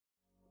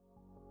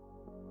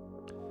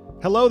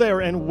Hello there,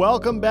 and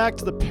welcome back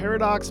to the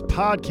Paradox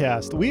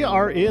Podcast. We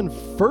are in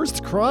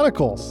First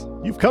Chronicles.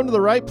 You've come to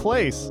the right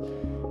place.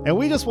 And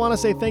we just want to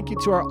say thank you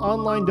to our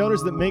online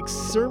donors that make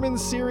sermon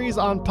series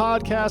on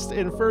podcast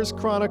in First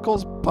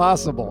Chronicles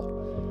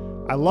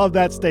possible. I love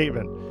that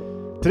statement.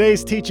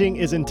 Today's teaching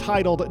is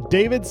entitled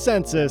David's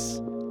Census,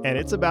 and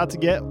it's about to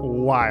get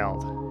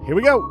wild. Here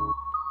we go.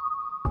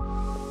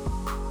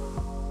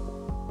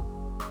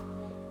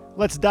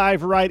 Let's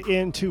dive right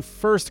into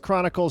 1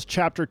 Chronicles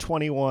chapter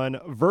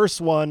 21.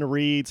 Verse 1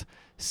 reads,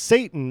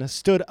 Satan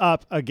stood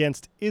up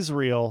against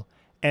Israel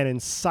and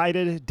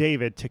incited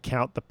David to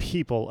count the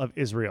people of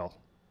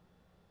Israel.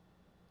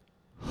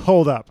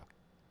 Hold up.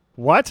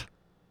 What?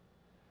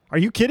 Are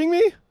you kidding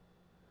me?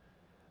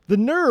 The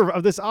nerve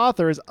of this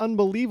author is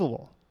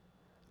unbelievable.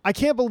 I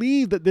can't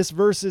believe that this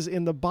verse is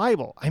in the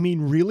Bible. I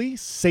mean, really?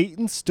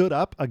 Satan stood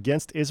up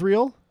against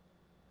Israel?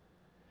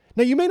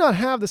 Now, you may not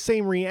have the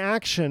same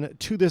reaction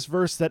to this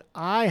verse that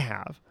I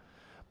have,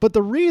 but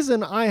the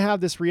reason I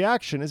have this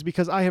reaction is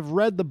because I have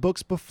read the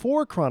books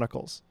before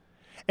Chronicles.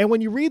 And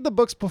when you read the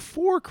books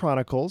before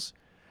Chronicles,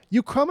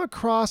 you come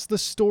across the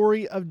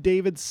story of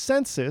David's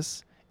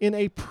census in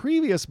a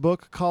previous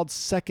book called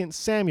 2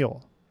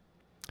 Samuel.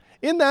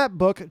 In that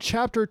book,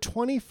 chapter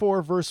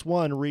 24, verse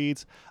 1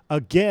 reads,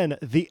 Again,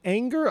 the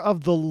anger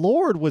of the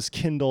Lord was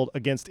kindled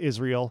against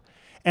Israel,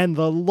 and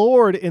the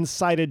Lord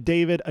incited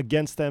David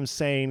against them,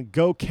 saying,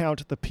 Go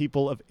count the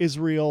people of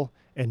Israel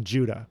and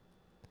Judah.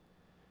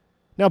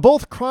 Now,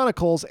 both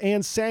Chronicles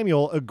and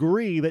Samuel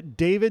agree that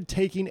David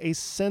taking a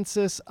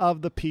census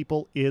of the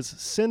people is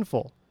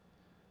sinful.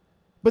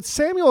 But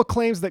Samuel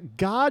claims that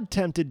God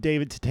tempted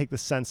David to take the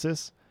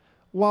census,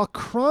 while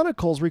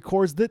Chronicles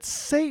records that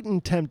Satan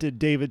tempted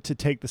David to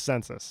take the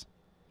census.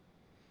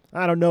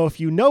 I don't know if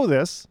you know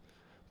this,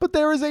 but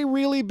there is a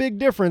really big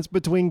difference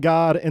between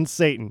God and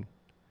Satan.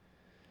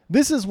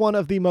 This is one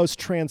of the most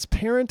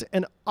transparent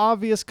and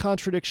obvious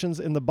contradictions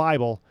in the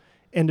Bible,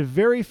 and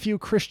very few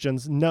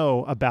Christians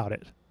know about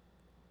it.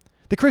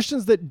 The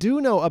Christians that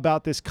do know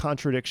about this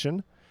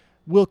contradiction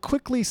will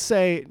quickly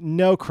say,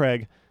 no,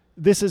 Craig,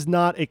 this is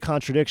not a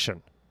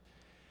contradiction.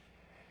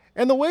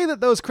 And the way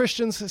that those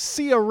Christians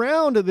see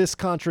around this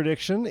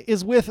contradiction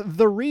is with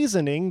the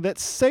reasoning that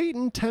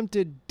Satan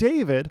tempted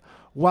David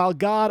while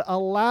God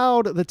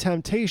allowed the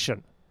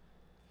temptation.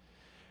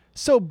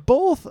 So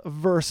both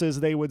verses,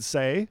 they would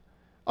say,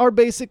 are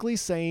basically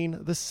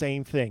saying the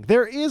same thing.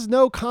 There is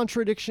no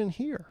contradiction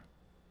here.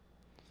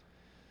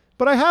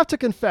 But I have to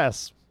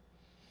confess,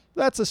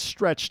 that's a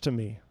stretch to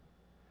me.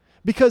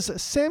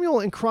 Because Samuel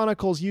and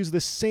Chronicles use the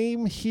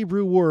same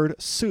Hebrew word,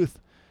 suth,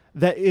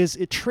 that is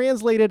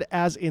translated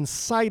as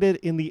incited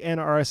in the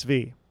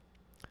NRSV.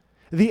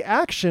 The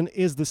action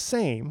is the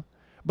same,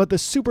 but the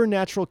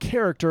supernatural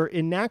character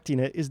enacting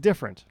it is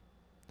different.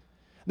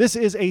 This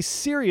is a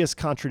serious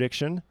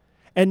contradiction,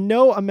 and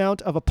no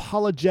amount of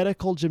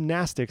apologetical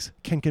gymnastics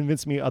can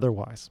convince me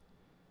otherwise.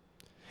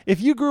 If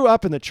you grew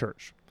up in the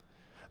church,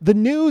 the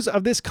news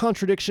of this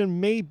contradiction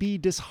may be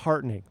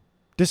disheartening,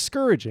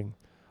 discouraging,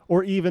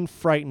 or even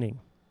frightening.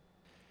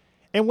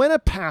 And when a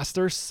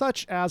pastor,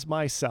 such as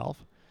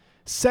myself,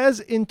 says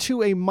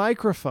into a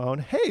microphone,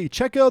 hey,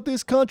 check out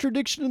this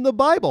contradiction in the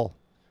Bible,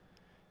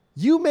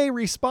 you may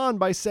respond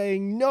by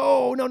saying,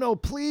 no,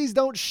 please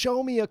don't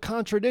show me a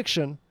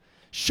contradiction.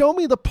 Show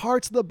me the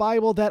parts of the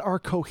Bible that are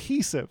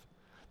cohesive,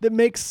 that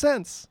make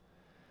sense,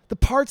 the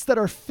parts that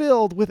are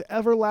filled with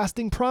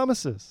everlasting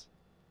promises.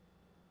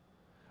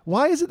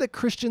 Why is it that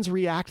Christians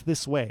react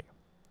this way?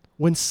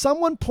 When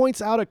someone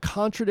points out a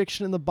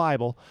contradiction in the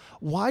Bible,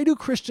 why do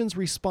Christians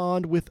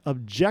respond with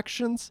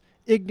objections,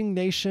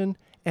 indignation,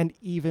 and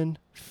even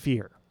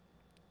fear?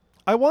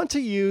 I want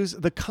to use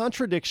the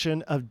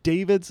contradiction of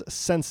David's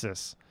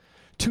census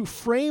to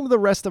frame the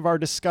rest of our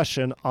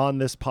discussion on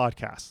this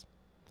podcast.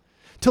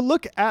 To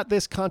look at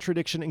this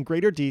contradiction in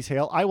greater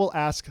detail, I will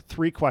ask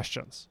three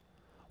questions.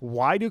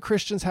 Why do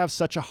Christians have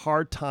such a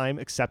hard time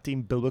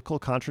accepting biblical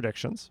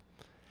contradictions?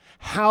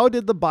 How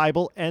did the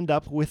Bible end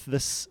up with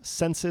this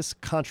census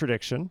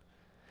contradiction?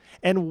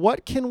 And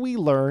what can we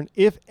learn,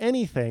 if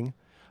anything,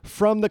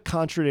 from the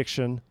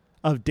contradiction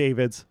of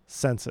David's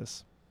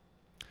census?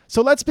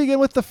 So let's begin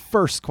with the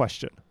first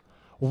question.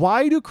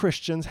 Why do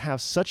Christians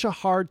have such a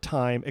hard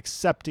time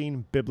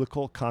accepting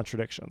biblical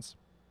contradictions?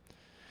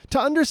 To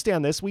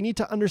understand this, we need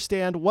to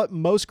understand what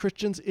most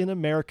Christians in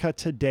America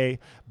today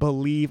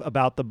believe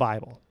about the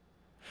Bible.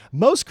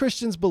 Most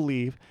Christians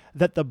believe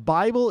that the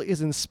Bible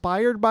is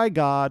inspired by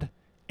God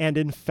and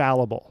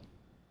infallible.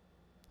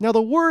 Now,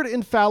 the word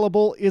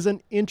infallible is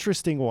an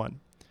interesting one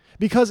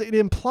because it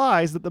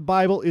implies that the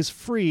Bible is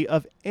free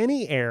of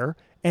any error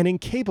and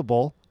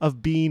incapable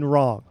of being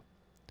wrong.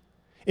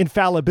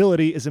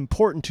 Infallibility is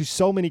important to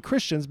so many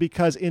Christians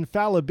because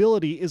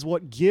infallibility is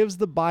what gives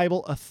the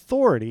Bible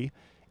authority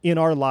in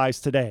our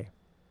lives today.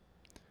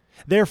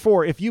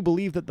 Therefore, if you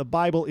believe that the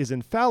Bible is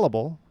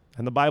infallible,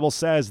 and the Bible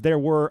says there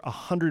were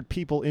 100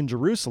 people in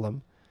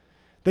Jerusalem,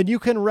 then you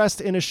can rest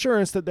in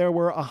assurance that there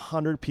were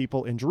 100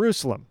 people in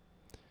Jerusalem.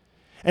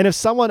 And if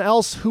someone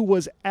else who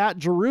was at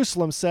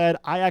Jerusalem said,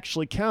 I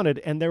actually counted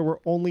and there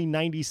were only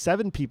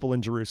 97 people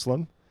in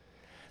Jerusalem,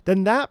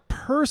 then that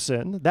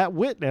person, that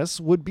witness,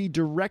 would be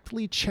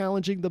directly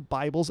challenging the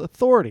Bible's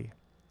authority.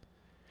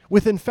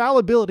 With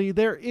infallibility,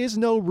 there is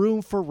no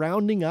room for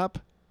rounding up,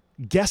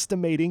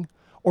 guesstimating,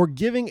 or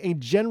giving a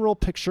general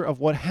picture of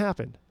what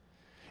happened.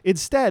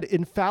 Instead,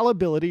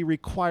 infallibility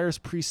requires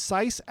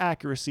precise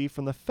accuracy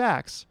from the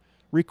facts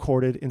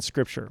recorded in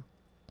Scripture.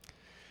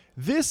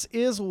 This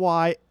is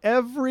why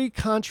every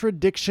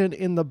contradiction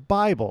in the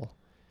Bible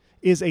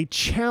is a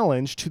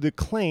challenge to the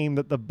claim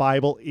that the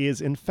Bible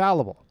is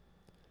infallible.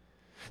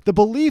 The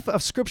belief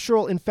of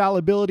scriptural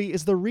infallibility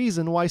is the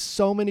reason why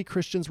so many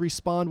Christians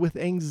respond with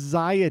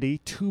anxiety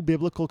to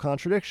biblical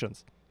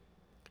contradictions.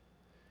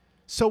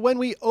 So when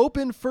we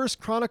open 1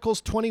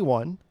 Chronicles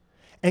 21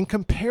 and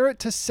compare it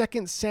to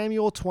 2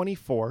 Samuel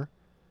 24,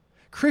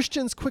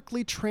 Christians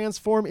quickly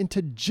transform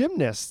into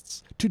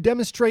gymnasts to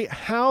demonstrate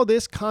how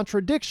this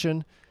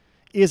contradiction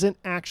isn't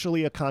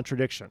actually a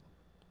contradiction.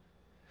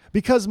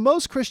 Because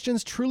most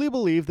Christians truly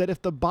believe that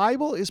if the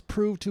Bible is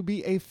proved to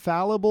be a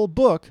fallible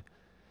book,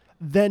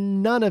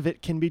 then none of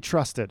it can be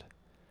trusted.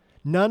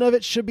 None of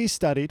it should be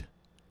studied.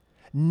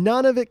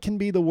 None of it can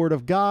be the Word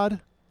of God,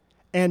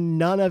 and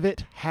none of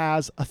it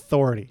has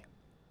authority.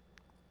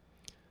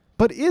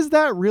 But is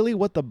that really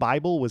what the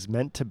Bible was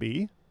meant to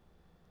be?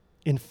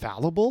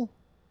 Infallible?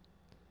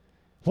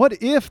 What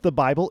if the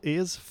Bible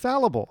is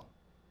fallible?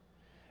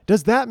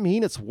 Does that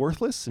mean it's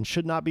worthless and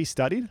should not be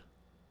studied?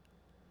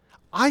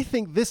 I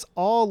think this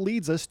all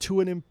leads us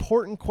to an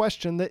important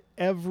question that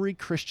every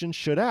Christian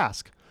should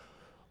ask.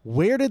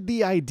 Where did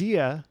the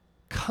idea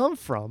come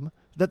from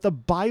that the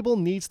Bible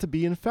needs to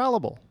be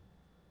infallible?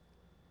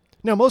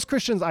 Now, most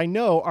Christians I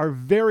know are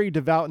very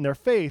devout in their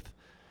faith,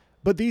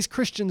 but these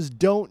Christians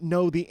don't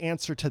know the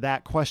answer to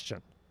that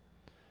question.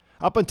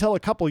 Up until a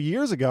couple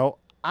years ago,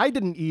 I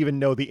didn't even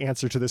know the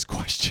answer to this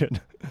question.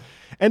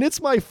 And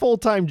it's my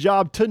full-time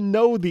job to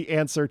know the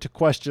answer to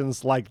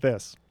questions like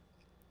this.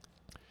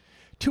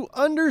 To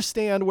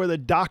understand where the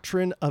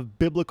doctrine of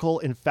biblical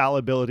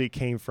infallibility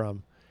came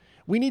from,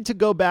 we need to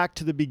go back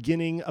to the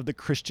beginning of the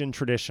Christian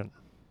tradition.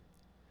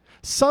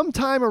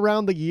 Sometime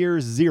around the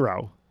year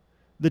 0,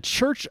 the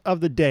church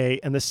of the day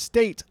and the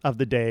state of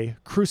the day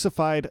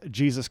crucified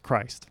Jesus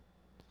Christ.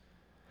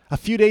 A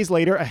few days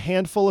later, a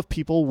handful of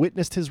people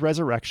witnessed his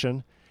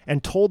resurrection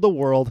and told the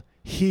world,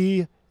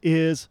 he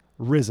is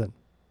risen.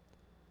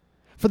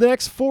 For the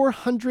next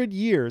 400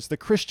 years, the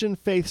Christian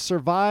faith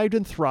survived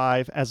and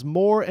thrived as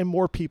more and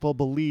more people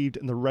believed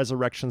in the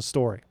resurrection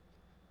story.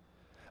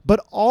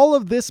 But all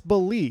of this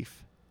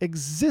belief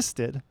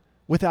existed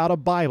without a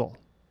Bible.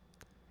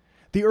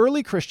 The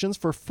early Christians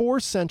for 4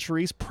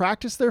 centuries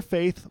practiced their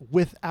faith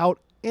without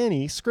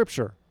any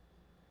scripture.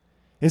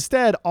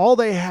 Instead, all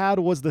they had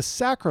was the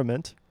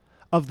sacrament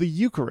of the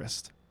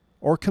Eucharist,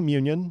 or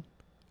communion,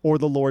 or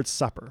the Lord's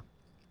Supper.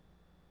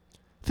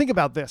 Think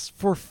about this.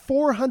 For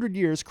 400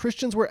 years,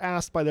 Christians were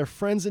asked by their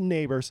friends and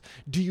neighbors,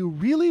 do you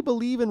really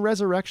believe in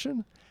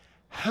resurrection?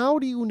 How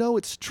do you know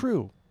it's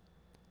true?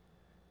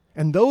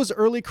 And those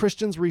early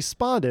Christians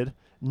responded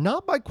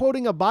not by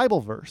quoting a Bible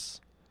verse,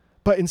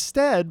 but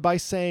instead by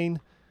saying,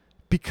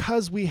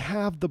 because we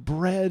have the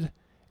bread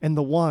and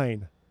the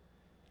wine,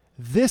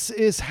 this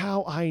is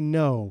how I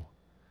know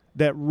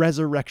that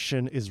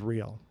resurrection is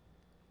real.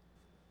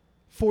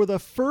 For the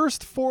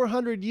first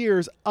 400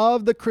 years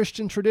of the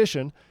Christian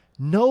tradition,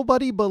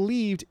 nobody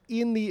believed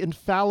in the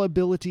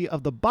infallibility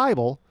of the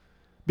Bible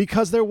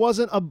because there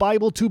wasn't a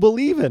Bible to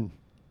believe in.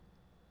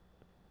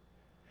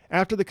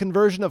 After the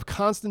conversion of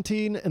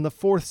Constantine in the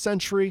 4th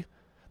century,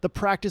 the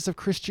practice of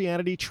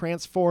Christianity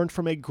transformed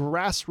from a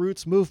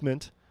grassroots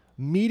movement,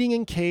 meeting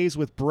in caves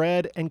with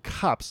bread and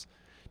cups,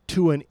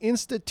 to an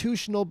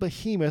institutional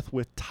behemoth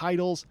with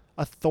titles,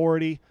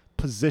 authority,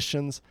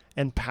 positions,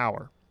 and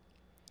power.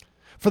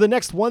 For the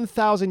next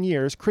 1,000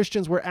 years,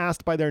 Christians were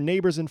asked by their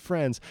neighbors and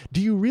friends, do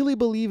you really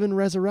believe in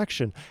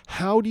resurrection?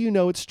 How do you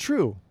know it's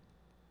true?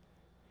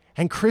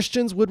 And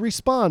Christians would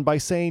respond by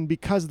saying,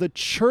 because the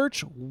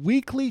church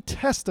weekly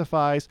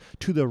testifies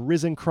to the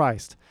risen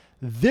Christ.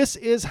 This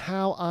is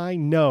how I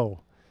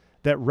know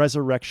that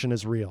resurrection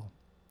is real.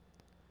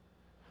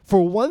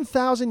 For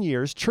 1,000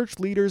 years, church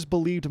leaders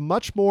believed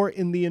much more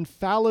in the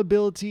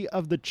infallibility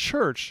of the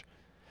church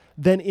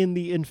than in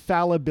the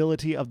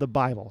infallibility of the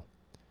Bible,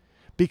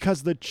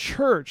 because the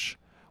church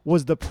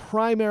was the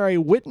primary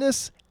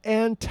witness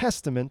and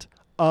testament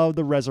of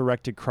the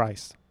resurrected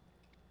Christ.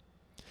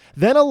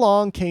 Then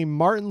along came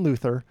Martin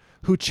Luther,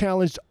 who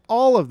challenged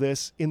all of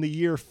this in the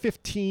year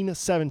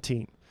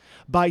 1517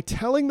 by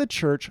telling the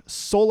church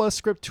sola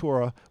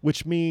scriptura,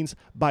 which means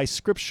by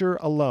scripture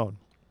alone.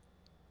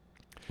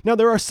 Now,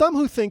 there are some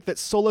who think that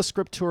sola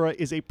scriptura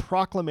is a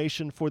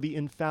proclamation for the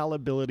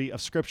infallibility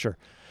of Scripture.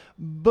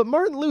 But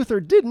Martin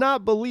Luther did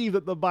not believe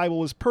that the Bible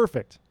was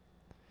perfect.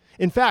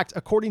 In fact,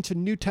 according to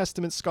New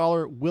Testament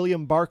scholar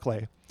William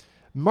Barclay,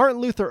 Martin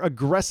Luther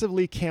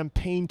aggressively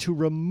campaigned to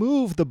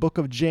remove the book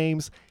of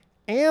James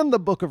and the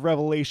book of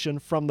Revelation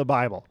from the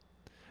Bible,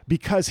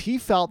 because he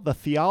felt the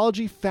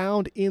theology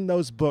found in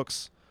those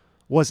books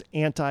was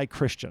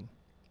anti-Christian.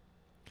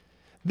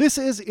 This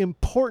is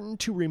important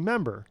to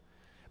remember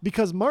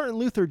because Martin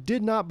Luther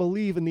did not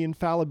believe in the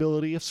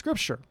infallibility of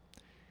Scripture.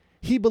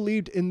 He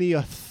believed in the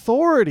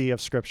authority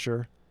of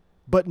Scripture,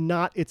 but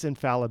not its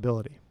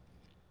infallibility.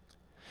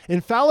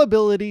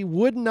 Infallibility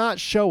would not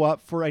show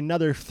up for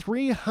another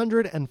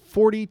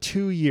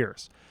 342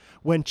 years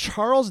when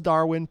Charles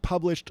Darwin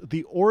published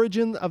The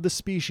Origin of the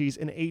Species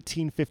in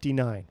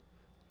 1859.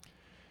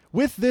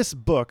 With this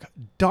book,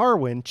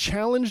 Darwin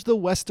challenged the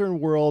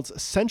Western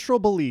world's central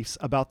beliefs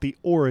about the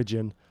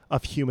origin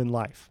of human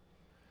life.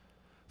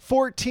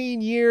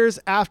 14 years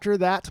after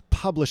that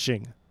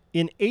publishing,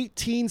 in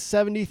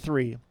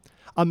 1873,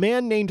 a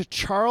man named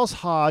Charles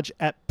Hodge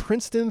at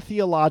Princeton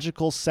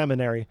Theological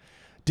Seminary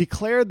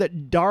declared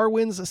that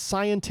Darwin's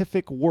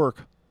scientific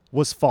work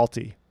was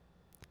faulty.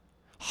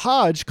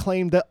 Hodge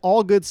claimed that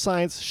all good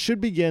science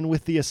should begin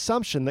with the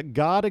assumption that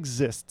God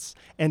exists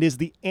and is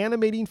the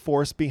animating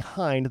force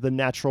behind the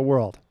natural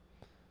world.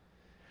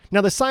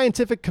 Now, the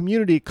scientific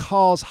community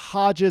calls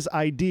Hodge's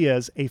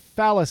ideas a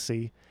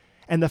fallacy,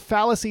 and the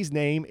fallacy's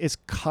name is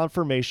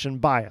confirmation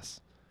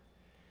bias.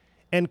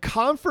 And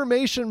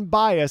confirmation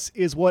bias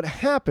is what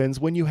happens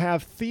when you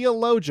have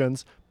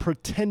theologians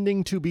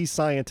pretending to be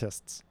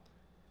scientists.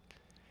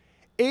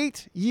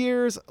 8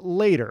 years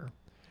later,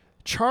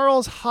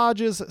 Charles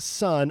Hodge's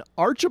son,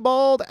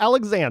 Archibald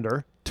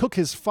Alexander, took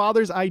his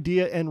father's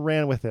idea and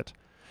ran with it,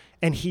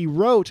 and he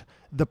wrote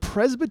the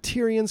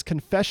Presbyterian's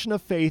Confession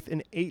of Faith in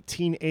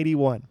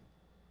 1881.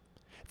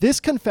 This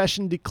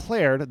confession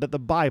declared that the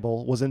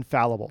Bible was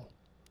infallible.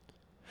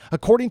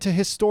 According to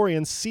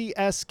historian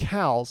C.S.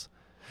 Cowles,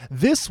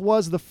 this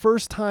was the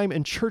first time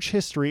in church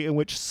history in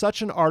which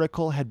such an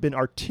article had been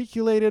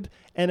articulated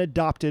and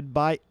adopted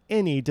by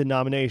any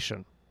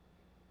denomination.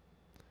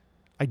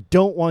 I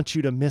don't want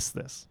you to miss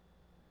this,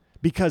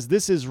 because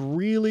this is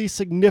really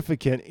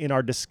significant in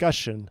our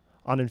discussion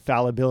on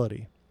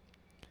infallibility.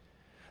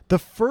 The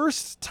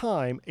first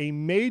time a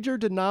major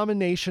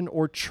denomination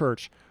or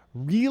church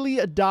really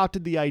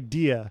adopted the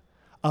idea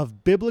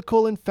of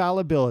biblical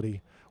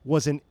infallibility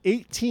was in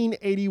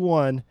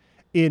 1881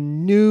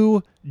 in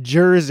New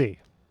Jersey.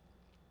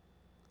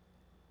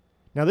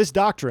 Now, this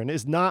doctrine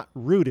is not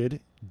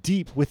rooted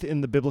deep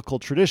within the biblical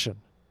tradition.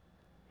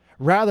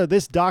 Rather,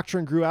 this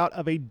doctrine grew out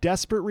of a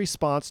desperate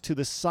response to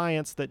the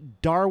science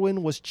that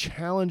Darwin was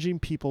challenging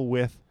people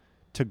with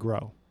to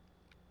grow.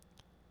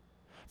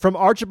 From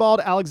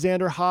Archibald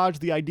Alexander Hodge,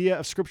 the idea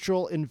of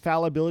scriptural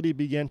infallibility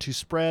began to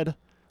spread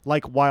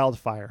like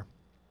wildfire.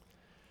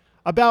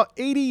 About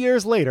 80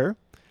 years later,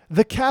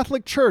 the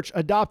Catholic Church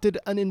adopted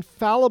an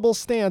infallible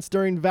stance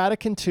during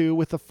Vatican II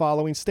with the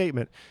following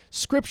statement: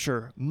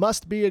 Scripture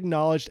must be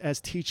acknowledged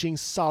as teaching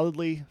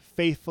solidly,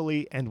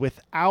 faithfully, and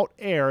without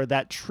error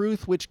that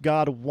truth which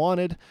God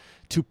wanted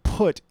to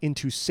put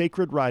into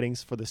sacred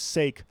writings for the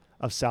sake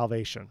of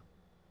salvation.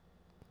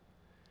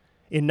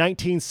 In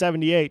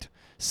 1978,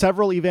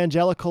 several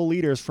evangelical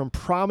leaders from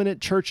prominent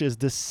churches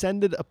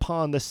descended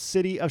upon the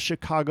city of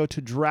Chicago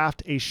to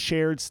draft a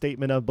shared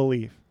statement of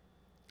belief.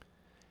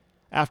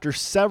 After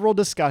several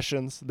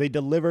discussions, they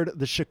delivered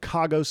the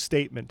Chicago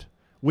Statement,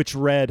 which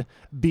read,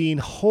 "Being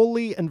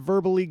wholly and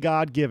verbally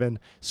God-given,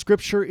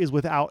 Scripture is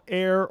without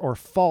error or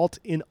fault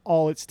in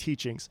all its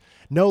teachings,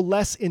 no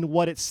less in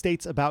what it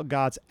states about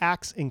God's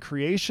acts in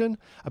creation,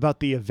 about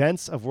the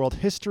events of world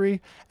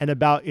history, and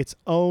about its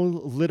own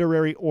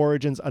literary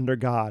origins under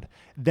God,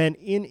 than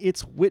in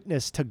its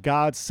witness to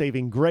God's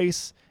saving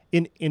grace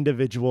in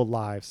individual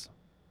lives."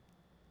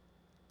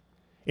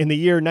 In the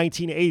year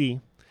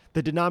 1980,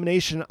 the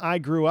denomination I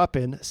grew up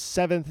in,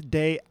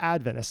 Seventh-day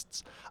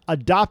Adventists,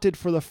 adopted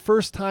for the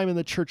first time in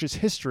the church's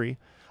history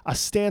a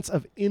stance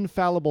of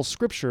infallible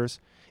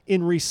scriptures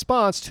in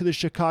response to the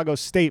Chicago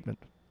Statement.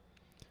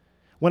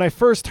 When I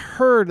first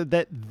heard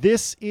that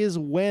this is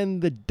when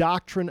the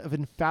doctrine of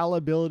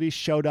infallibility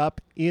showed up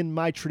in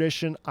my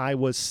tradition, I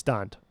was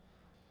stunned.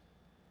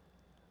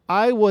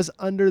 I was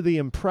under the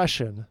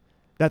impression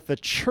that the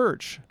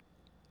church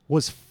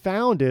was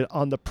founded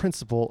on the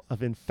principle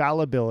of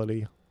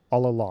infallibility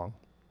all along.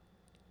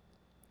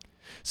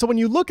 So when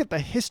you look at the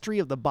history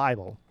of the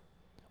Bible,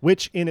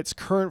 which in its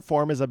current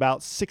form is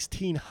about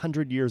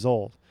 1,600 years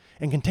old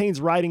and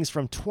contains writings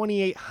from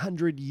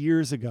 2,800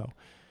 years ago,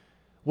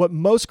 what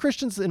most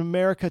Christians in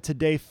America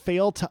today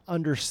fail to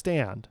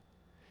understand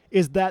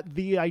is that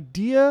the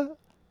idea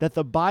that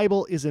the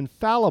Bible is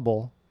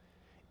infallible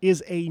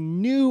is a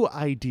new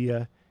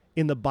idea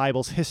in the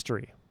Bible's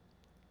history.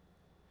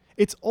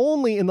 It's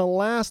only in the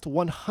last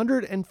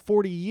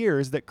 140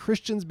 years that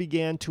Christians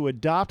began to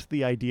adopt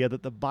the idea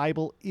that the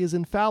Bible is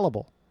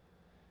infallible.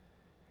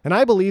 And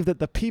I believe that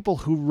the people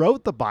who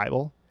wrote the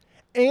Bible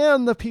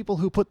and the people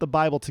who put the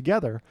Bible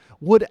together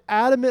would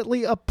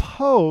adamantly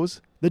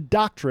oppose the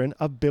doctrine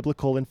of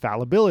biblical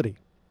infallibility.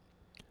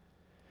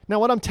 Now,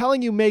 what I'm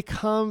telling you may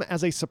come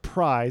as a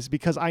surprise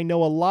because I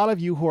know a lot of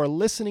you who are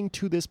listening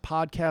to this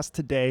podcast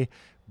today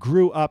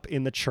grew up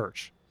in the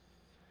church.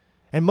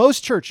 And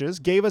most churches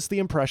gave us the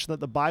impression that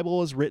the Bible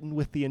was written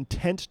with the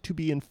intent to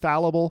be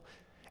infallible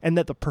and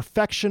that the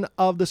perfection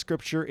of the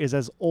Scripture is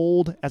as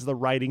old as the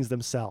writings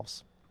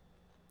themselves.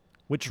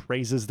 Which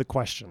raises the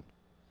question,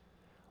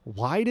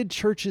 why did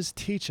churches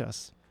teach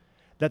us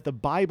that the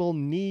Bible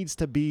needs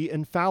to be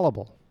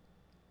infallible?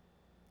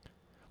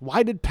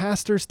 Why did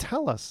pastors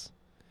tell us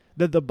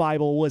that the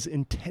Bible was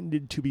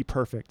intended to be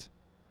perfect?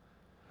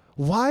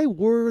 Why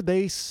were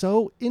they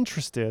so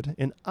interested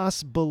in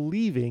us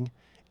believing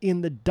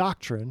in the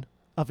doctrine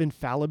of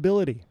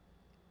infallibility?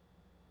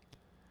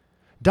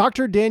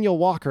 Dr. Daniel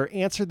Walker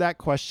answered that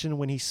question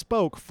when he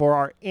spoke for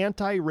our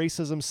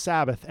Anti-Racism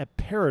Sabbath at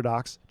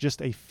Paradox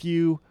just a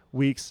few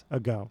weeks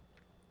ago.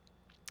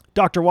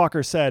 Dr.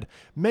 Walker said,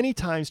 "Many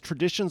times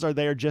traditions are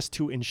there just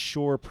to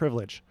ensure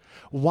privilege.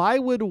 Why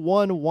would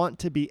one want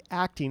to be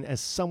acting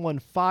as someone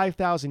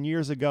 5,000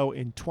 years ago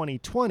in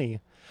 2020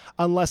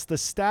 unless the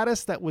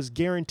status that was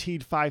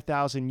guaranteed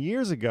 5,000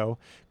 years ago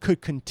could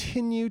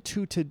continue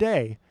to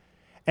today,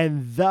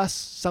 and thus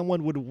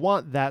someone would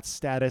want that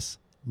status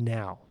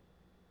now?"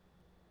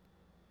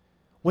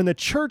 When the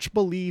church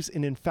believes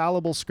in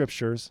infallible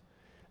scriptures,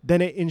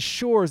 then it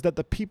ensures that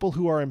the people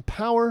who are in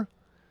power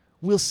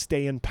will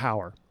stay in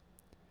power.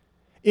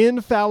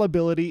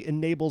 Infallibility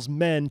enables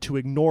men to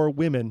ignore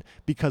women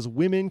because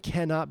women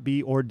cannot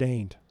be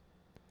ordained.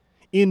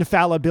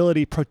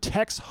 Infallibility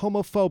protects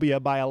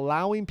homophobia by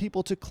allowing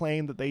people to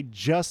claim that they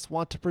just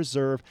want to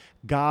preserve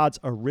God's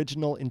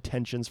original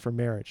intentions for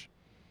marriage.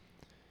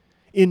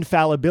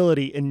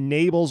 Infallibility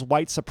enables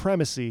white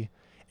supremacy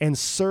and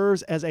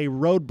serves as a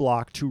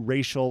roadblock to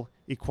racial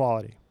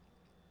equality.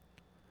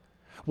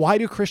 Why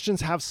do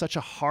Christians have such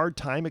a hard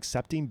time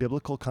accepting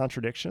biblical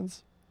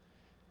contradictions?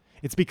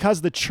 It's because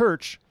the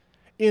church,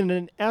 in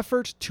an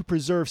effort to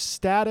preserve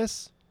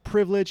status,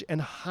 privilege, and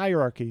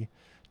hierarchy,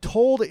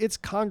 told its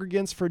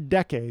congregants for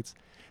decades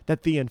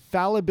that the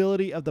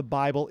infallibility of the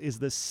Bible is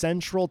the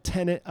central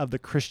tenet of the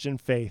Christian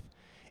faith,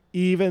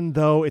 even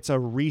though it's a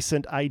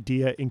recent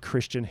idea in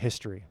Christian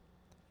history.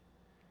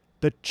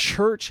 The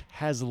church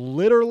has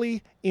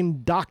literally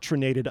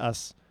indoctrinated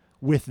us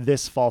with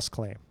this false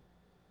claim.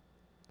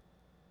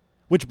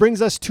 Which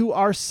brings us to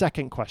our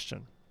second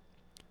question.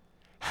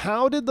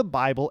 How did the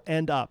Bible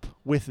end up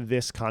with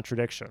this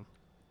contradiction?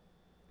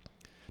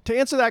 To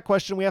answer that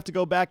question, we have to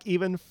go back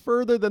even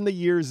further than the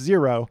year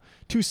 0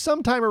 to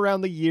sometime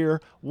around the year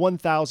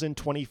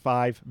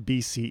 1025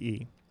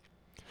 BCE.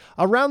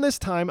 Around this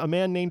time, a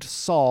man named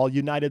Saul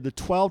united the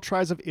 12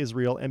 tribes of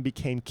Israel and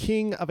became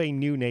king of a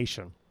new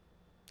nation.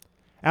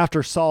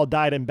 After Saul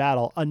died in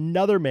battle,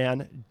 another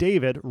man,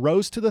 David,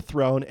 rose to the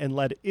throne and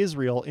led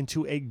Israel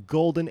into a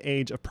golden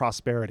age of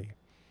prosperity.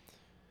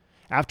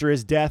 After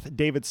his death,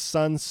 David's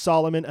son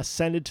Solomon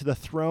ascended to the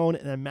throne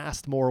and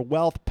amassed more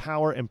wealth,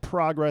 power, and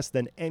progress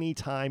than any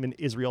time in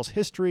Israel's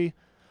history,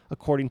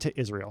 according to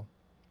Israel.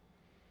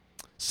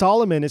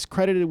 Solomon is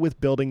credited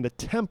with building the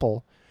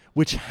temple,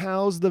 which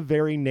housed the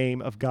very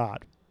name of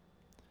God.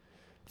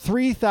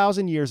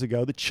 3,000 years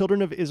ago, the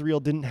children of Israel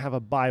didn't have a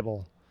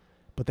Bible,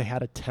 but they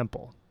had a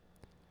temple.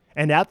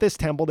 And at this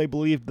temple, they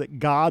believed that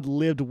God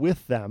lived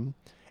with them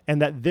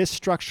and that this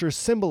structure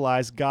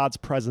symbolized God's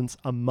presence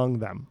among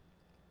them.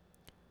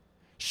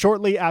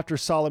 Shortly after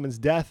Solomon's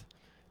death,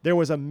 there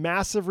was a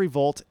massive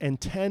revolt, and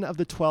 10 of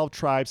the 12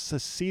 tribes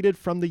seceded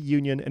from the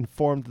union and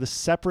formed the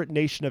separate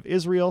nation of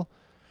Israel,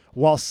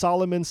 while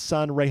Solomon's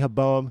son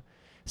Rehoboam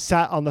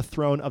sat on the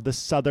throne of the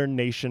southern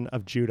nation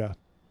of Judah.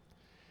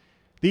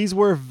 These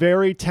were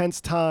very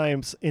tense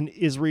times in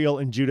Israel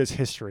and Judah's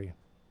history.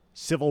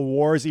 Civil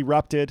wars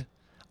erupted,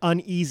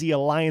 uneasy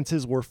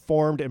alliances were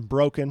formed and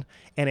broken,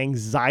 and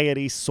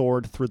anxiety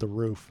soared through the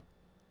roof.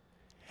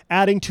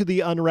 Adding to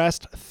the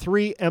unrest,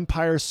 3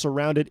 empires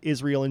surrounded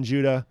Israel and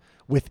Judah,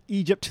 with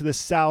Egypt to the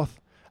south,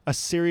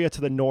 Assyria to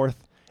the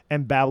north,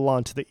 and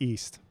Babylon to the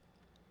east.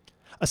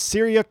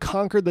 Assyria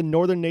conquered the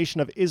northern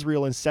nation of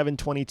Israel in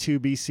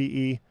 722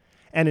 BCE,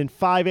 and in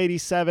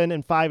 587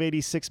 and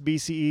 586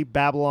 BCE,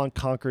 Babylon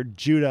conquered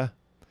Judah.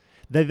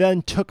 They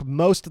then took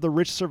most of the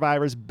rich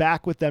survivors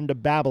back with them to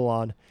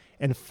Babylon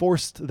and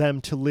forced them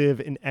to live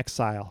in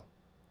exile.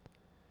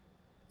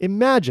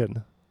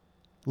 Imagine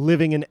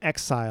living in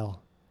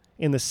exile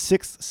in the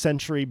 6th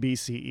century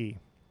BCE.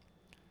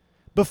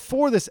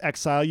 Before this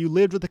exile, you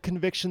lived with the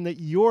conviction that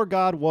your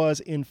God was,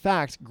 in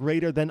fact,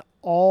 greater than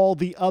all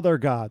the other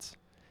gods,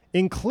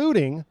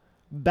 including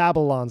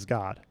Babylon's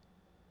God.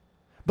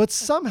 But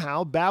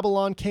somehow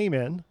Babylon came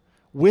in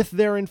with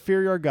their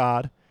inferior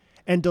god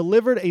and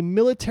delivered a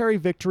military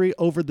victory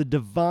over the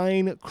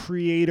divine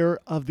creator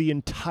of the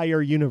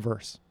entire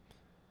universe.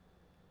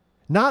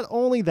 Not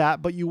only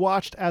that, but you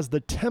watched as the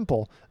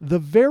temple, the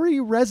very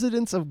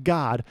residence of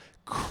God,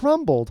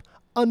 crumbled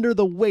under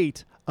the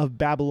weight of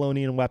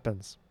Babylonian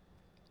weapons.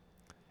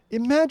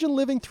 Imagine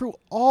living through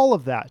all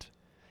of that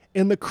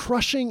in the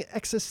crushing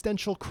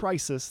existential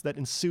crisis that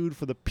ensued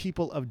for the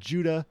people of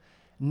Judah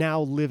now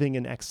living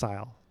in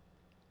exile.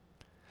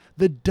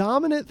 The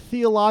dominant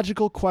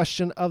theological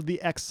question of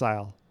the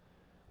exile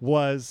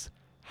was,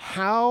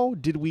 how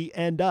did we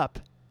end up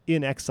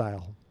in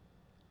exile?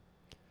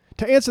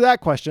 To answer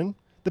that question,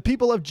 the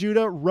people of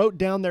Judah wrote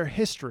down their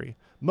history,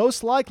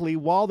 most likely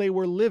while they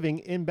were living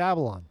in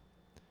Babylon.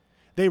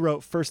 They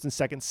wrote 1st and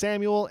 2nd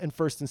Samuel and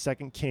 1st and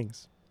 2nd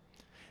Kings.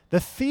 The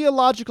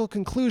theological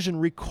conclusion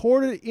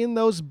recorded in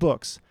those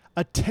books,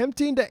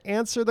 attempting to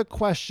answer the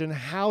question,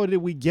 how did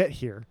we get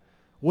here,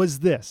 was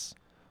this: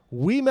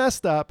 we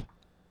messed up,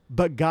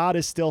 but God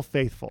is still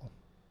faithful.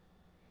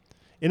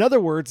 In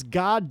other words,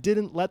 God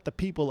didn't let the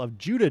people of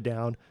Judah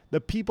down. The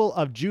people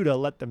of Judah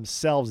let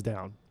themselves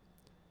down.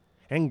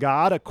 And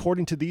God,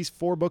 according to these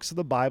 4 books of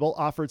the Bible,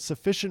 offered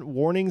sufficient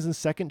warnings and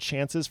second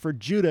chances for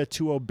Judah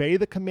to obey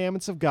the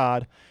commandments of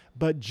God,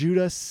 but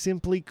Judah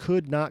simply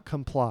could not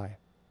comply.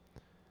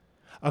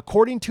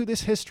 According to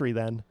this history,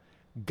 then,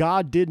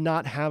 God did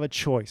not have a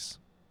choice.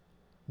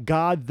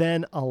 God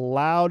then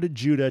allowed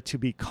Judah to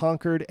be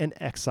conquered and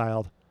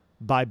exiled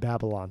by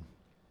Babylon.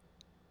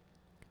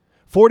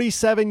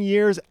 47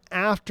 years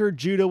after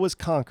Judah was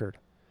conquered,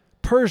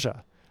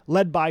 Persia,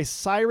 led by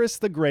Cyrus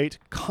the Great,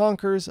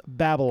 conquers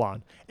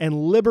Babylon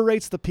and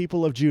liberates the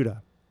people of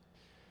Judah.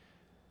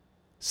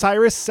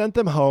 Cyrus sent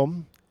them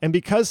home, and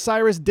because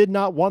Cyrus did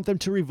not want them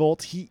to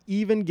revolt, he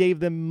even gave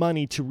them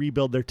money to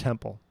rebuild their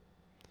temple.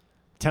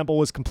 The temple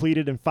was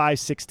completed in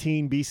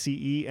 516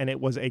 BCE, and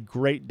it was a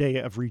great day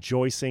of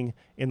rejoicing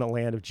in the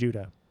land of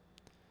Judah.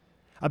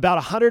 About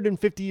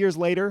 150 years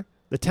later,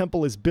 the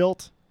temple is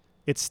built.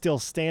 It's still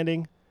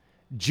standing.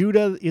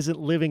 Judah isn't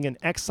living in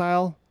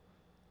exile,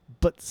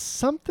 but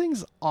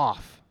something's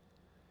off.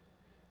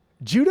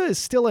 Judah is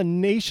still a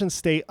nation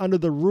state under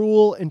the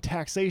rule and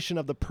taxation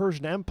of the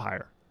Persian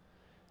Empire.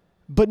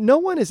 But no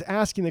one is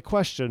asking the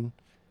question,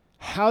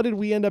 how did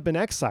we end up in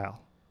exile?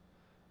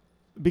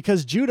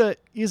 Because Judah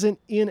isn't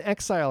in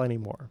exile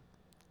anymore.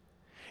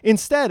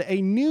 Instead,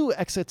 a new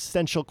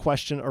existential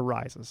question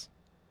arises.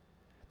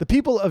 The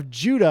people of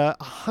Judah,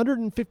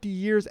 150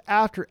 years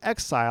after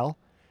exile,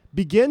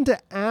 begin to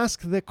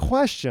ask the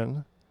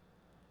question,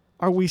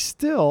 are we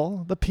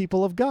still the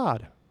people of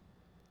God?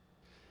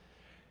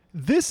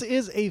 This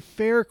is a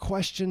fair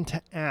question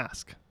to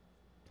ask.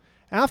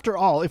 After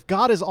all, if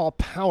God is all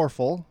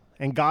powerful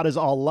and God is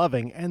all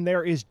loving, and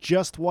there is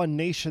just one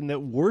nation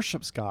that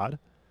worships God,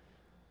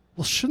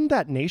 well, shouldn't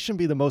that nation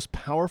be the most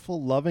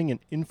powerful, loving, and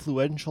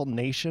influential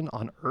nation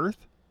on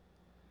earth?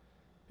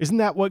 Isn't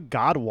that what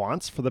God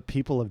wants for the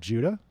people of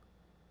Judah?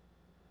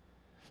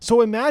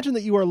 So imagine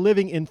that you are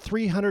living in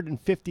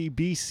 350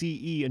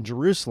 BCE in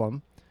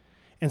Jerusalem,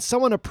 and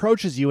someone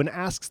approaches you and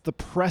asks the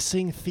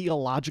pressing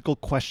theological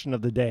question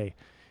of the day.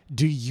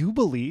 Do you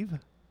believe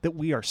that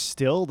we are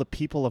still the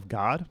people of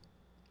God?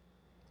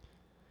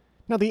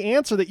 Now, the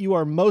answer that you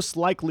are most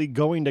likely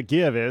going to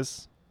give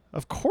is,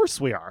 of course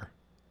we are.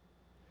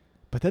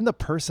 But then the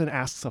person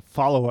asks a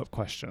follow-up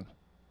question.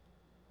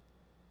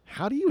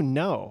 How do you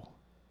know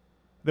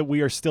that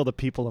we are still the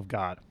people of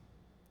God?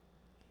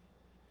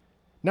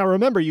 Now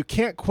remember, you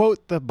can't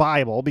quote the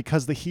Bible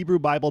because the Hebrew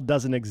Bible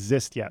doesn't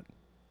exist yet.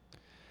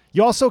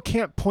 You also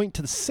can't point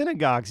to the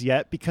synagogues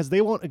yet because they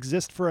won't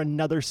exist for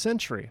another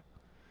century.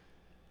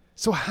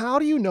 So how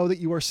do you know that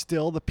you are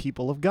still the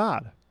people of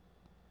God?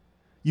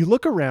 You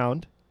look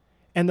around,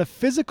 and the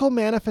physical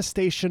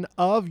manifestation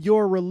of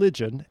your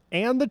religion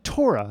and the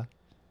Torah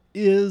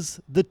is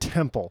the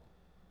temple.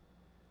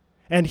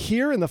 And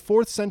here in the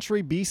 4th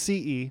century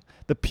BCE,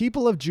 the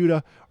people of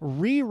Judah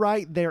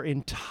rewrite their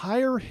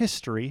entire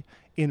history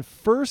in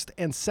 1st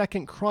and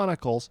 2nd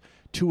Chronicles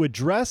to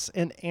address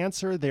and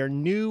answer their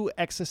new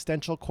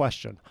existential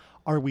question.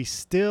 Are we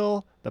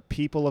still the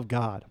people of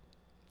God?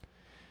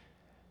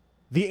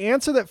 The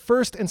answer that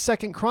 1st and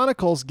 2nd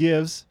Chronicles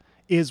gives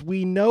is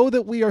we know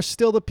that we are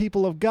still the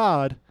people of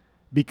God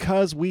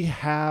because we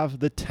have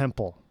the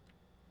temple.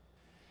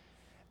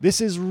 This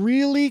is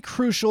really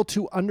crucial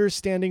to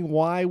understanding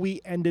why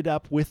we ended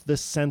up with the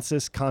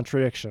census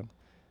contradiction.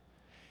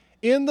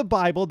 In the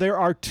Bible, there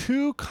are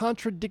 2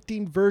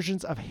 contradicting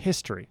versions of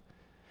history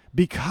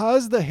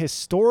because the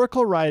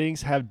historical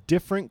writings have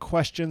different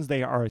questions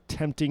they are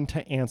attempting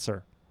to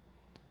answer.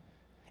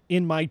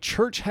 In my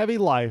church-heavy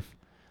life,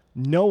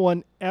 no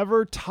one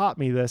ever taught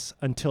me this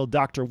until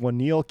Dr.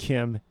 Wonil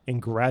Kim in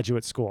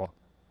graduate school.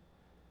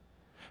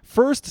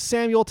 1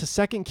 Samuel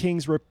to 2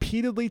 Kings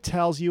repeatedly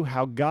tells you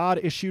how God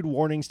issued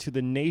warnings to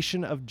the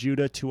nation of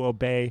Judah to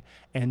obey,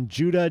 and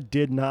Judah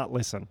did not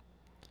listen.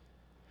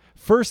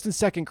 1st and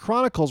 2nd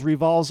Chronicles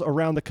revolves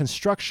around the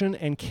construction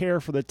and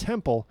care for the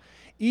temple,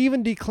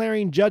 even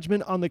declaring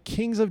judgment on the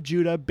kings of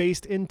Judah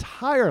based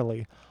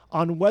entirely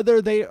on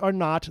whether they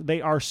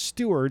are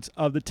stewards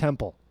of the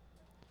temple.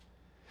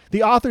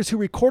 The authors who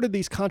recorded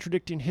these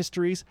contradicting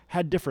histories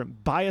had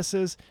different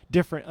biases,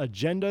 different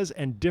agendas,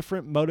 and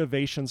different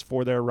motivations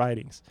for their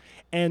writings.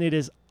 And it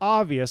is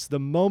obvious the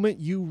moment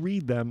you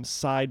read them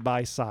side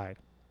by side.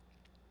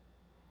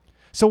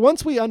 So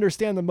once we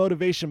understand the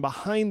motivation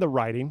behind the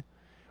writing,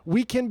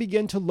 we can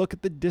begin to look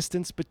at the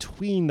distance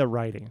between the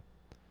writing.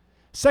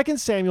 2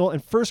 Samuel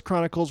and 1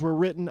 Chronicles were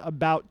written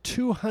about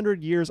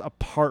 200 years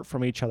apart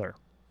from each other.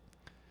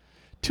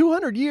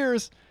 200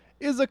 years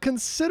is a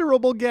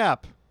considerable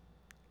gap.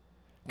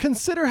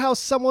 Consider how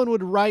someone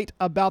would write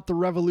about the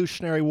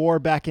Revolutionary War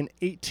back in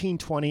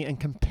 1820 and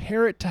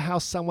compare it to how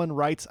someone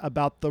writes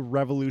about the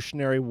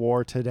Revolutionary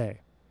War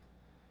today.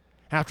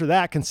 After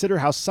that, consider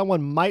how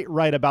someone might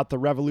write about the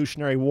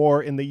Revolutionary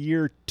War in the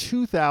year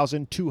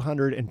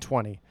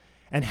 2220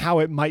 and how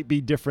it might be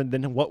different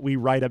than what we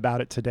write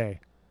about it today.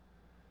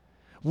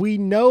 We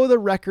know the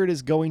record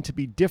is going to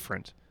be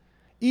different,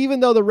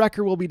 even though the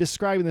record will be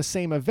describing the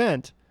same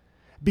event,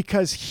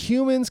 because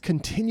humans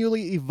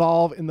continually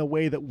evolve in the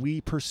way that we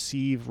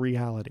perceive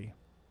reality.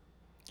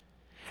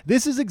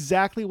 This is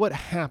exactly what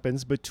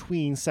happens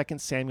between 2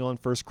 Samuel and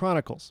 1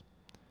 Chronicles.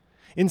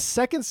 In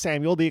 2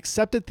 Samuel, the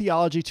accepted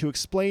theology to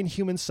explain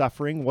human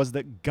suffering was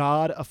that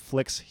God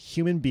afflicts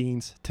human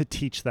beings to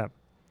teach them.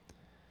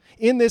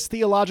 In this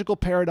theological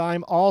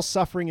paradigm, all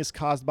suffering is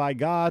caused by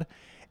God,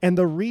 and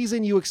the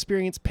reason you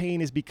experience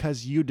pain is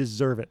because you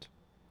deserve it.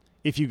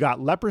 If you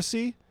got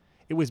leprosy,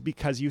 it was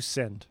because you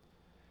sinned.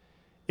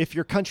 If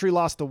your country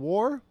lost a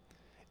war,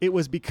 it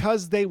was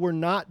because they were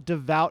not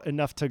devout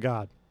enough to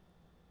God.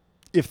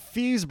 If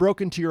thieves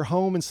broke into your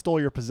home and stole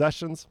your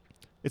possessions,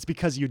 it's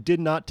because you did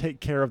not take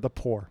care of the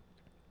poor.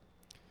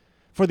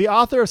 For the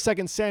author of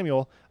 2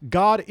 Samuel,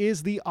 God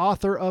is the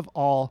author of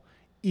all,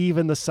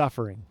 even the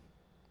suffering.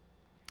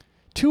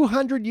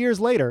 200 years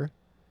later,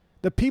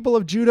 the people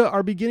of Judah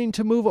are beginning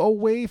to move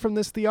away from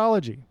this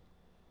theology.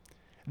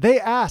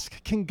 They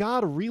ask, can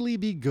God really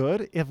be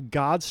good if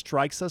God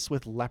strikes us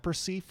with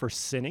leprosy for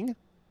sinning?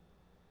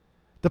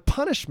 The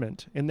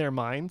punishment, in their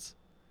minds,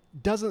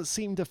 doesn't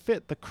seem to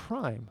fit the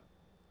crime.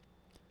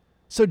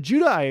 So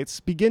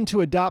Judahites begin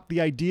to adopt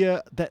the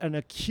idea that an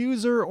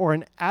accuser or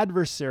an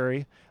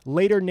adversary,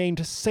 later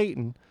named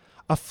Satan,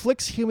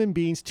 afflicts human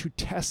beings to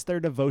test their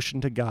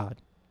devotion to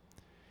God.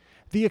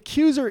 The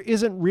accuser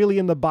isn't really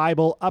in the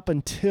Bible up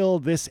until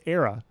this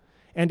era,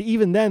 and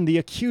even then the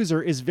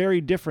accuser is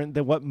very different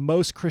than what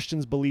most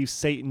Christians believe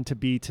Satan to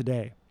be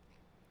today.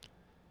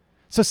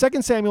 So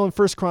 2 Samuel and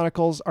 1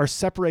 Chronicles are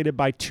separated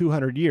by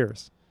 200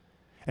 years.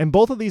 And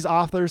both of these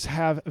authors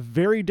have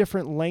very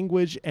different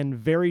language and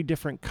very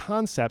different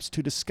concepts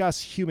to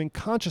discuss human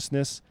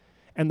consciousness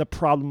and the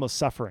problem of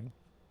suffering.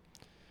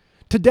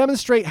 To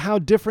demonstrate how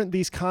different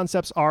these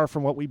concepts are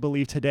from what we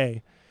believe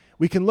today,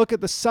 we can look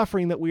at the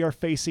suffering that we are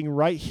facing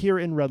right here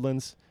in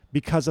Redlands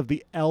because of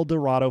the El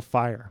Dorado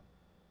fire.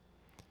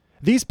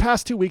 These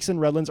past 2 weeks in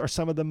Redlands are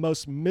some of the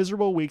most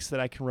miserable weeks that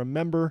I can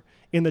remember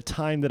in the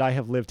time that I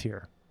have lived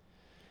here.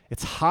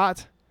 It's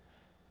hot,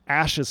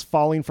 ash is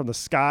falling from the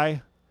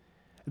sky.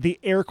 The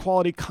air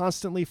quality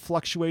constantly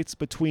fluctuates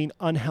between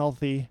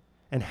unhealthy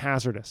and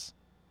hazardous.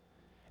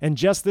 And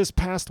just this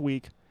past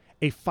week,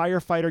 a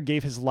firefighter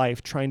gave his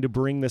life trying to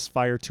bring this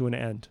fire to an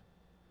end.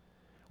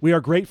 We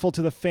are grateful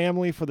to the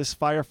family for this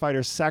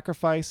firefighter's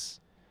sacrifice,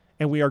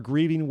 and we are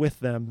grieving with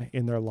them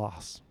in their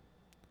loss.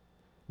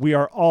 We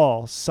are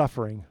all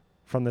suffering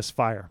from this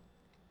fire.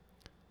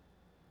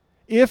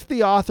 If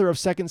the author of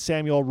 2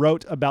 Samuel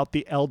wrote about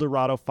the El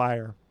Dorado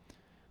fire,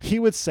 he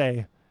would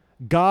say,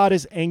 God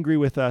is angry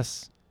with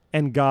us,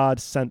 and God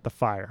sent the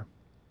fire.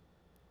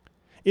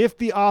 If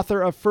the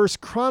author of 1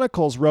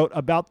 Chronicles wrote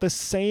about the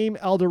same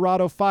El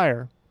Dorado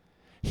fire,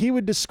 he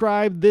would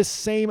describe this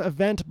same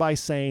event by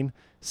saying,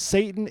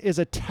 Satan is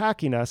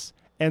attacking us,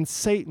 and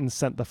Satan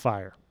sent the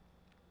fire.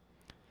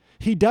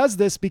 He does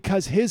this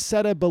because his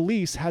set of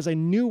beliefs has a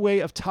new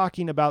way of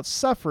talking about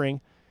suffering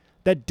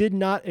that did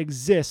not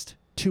exist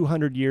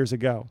 200 years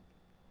ago.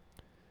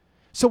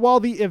 So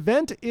while the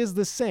event is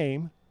the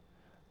same,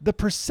 the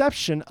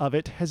perception of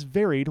it has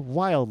varied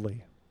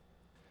wildly.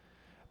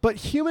 But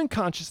human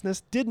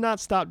consciousness did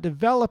not stop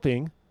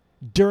developing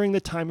during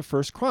the time of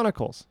 1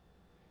 Chronicles.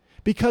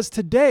 Because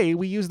today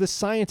we use the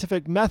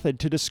scientific method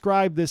to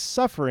describe this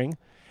suffering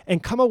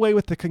and come away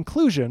with the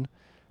conclusion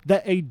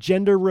that a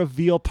gender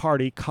reveal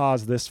party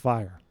caused this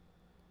fire.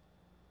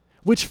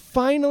 Which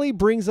finally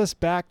brings us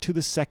back to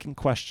the second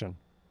question.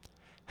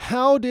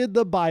 How did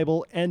the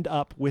Bible end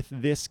up with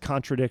this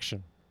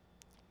contradiction?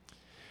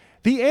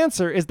 The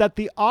answer is that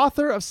the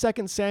author of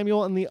 2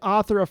 Samuel and the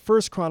author of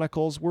 1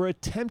 Chronicles were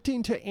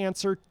attempting to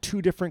answer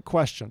two different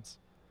questions.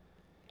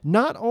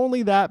 Not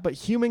only that, but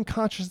human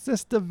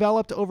consciousness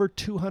developed over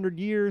 200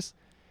 years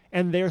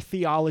and their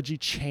theology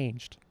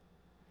changed.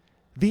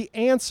 The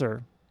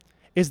answer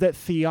is that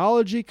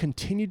theology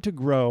continued to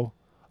grow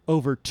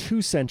over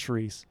 2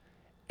 centuries,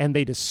 and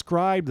they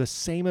describe the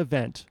same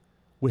event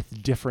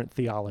with different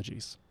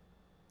theologies.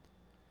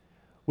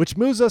 Which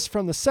moves us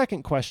from the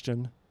second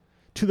question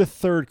to the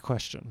third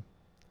question.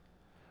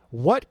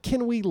 What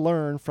can we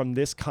learn from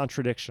this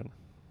contradiction?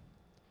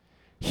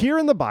 Here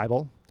in the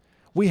Bible,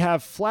 we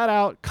have flat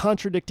out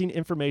contradicting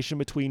information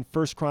between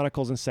 1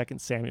 Chronicles and 2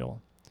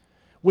 Samuel,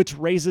 which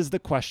raises the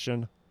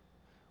question,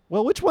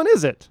 well, which one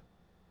is it?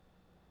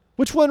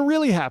 Which one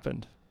really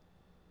happened?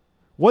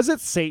 Was it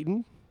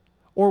Satan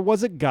or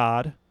was it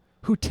God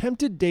who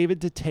tempted David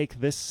to take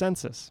this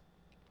census?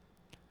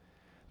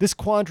 This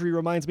quandary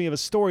reminds me of a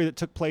story that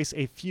took place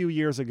a few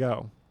years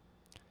ago.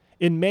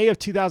 In May of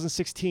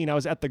 2016, I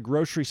was at the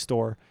grocery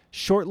store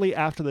shortly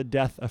after the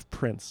death of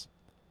Prince.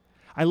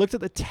 I looked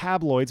at the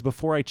tabloids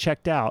before I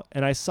checked out,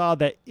 and I saw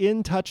that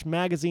In Touch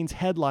magazine's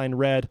headline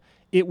read,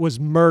 "It was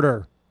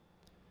murder."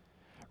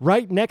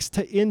 Right next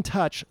to In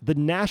Touch, the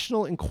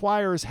National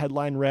Enquirer's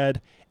headline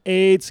read,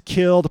 "AIDS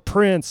killed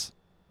Prince."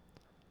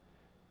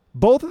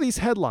 Both of these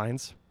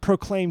headlines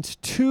proclaimed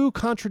two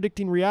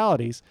contradicting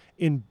realities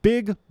in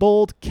big,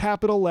 bold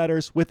capital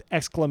letters with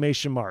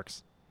exclamation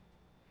marks.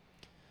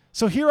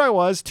 So here I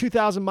was,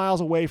 2,000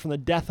 miles away from the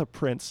death of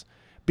Prince,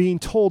 being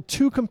told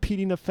two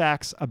competing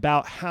facts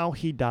about how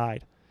he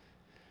died.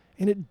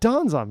 And it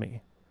dawns on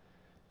me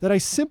that I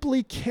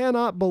simply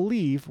cannot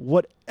believe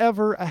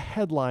whatever a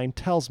headline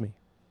tells me.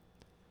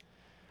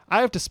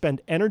 I have to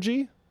spend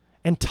energy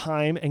and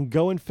time and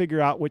go and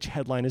figure out which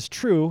headline is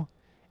true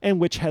and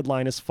which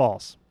headline is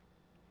false.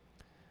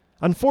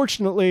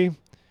 Unfortunately,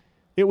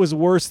 it was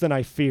worse than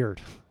I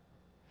feared,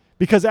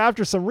 because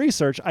after some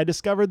research, I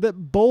discovered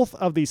that both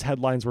of these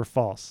headlines were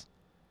false.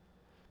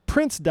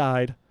 Prince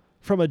died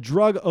from a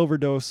drug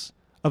overdose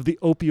of the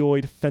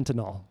opioid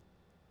fentanyl.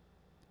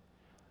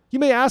 You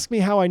may ask me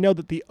how I know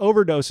that the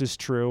overdose is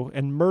true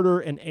and murder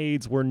and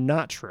AIDS were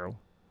not true.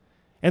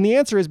 And the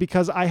answer is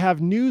because I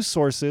have news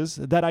sources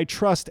that I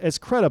trust as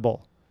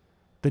credible: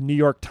 the New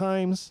York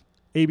Times,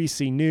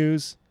 ABC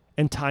News,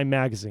 and Time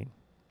Magazine.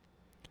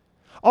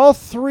 All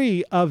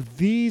three of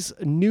these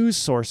news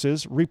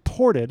sources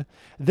reported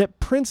that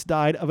Prince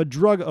died of a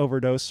drug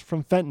overdose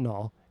from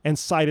fentanyl and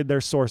cited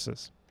their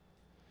sources.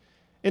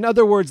 In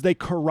other words, they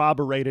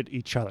corroborated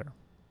each other.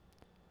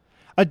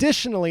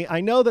 Additionally, I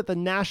know that the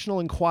National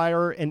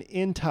Enquirer and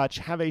In Touch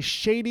have a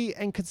shady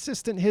and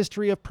consistent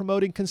history of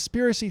promoting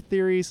conspiracy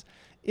theories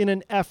in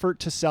an effort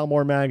to sell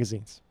more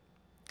magazines.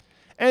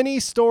 Any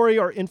story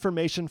or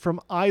information from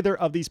either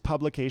of these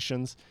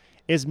publications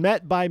is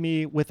met by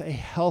me with a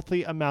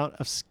healthy amount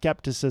of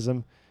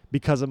skepticism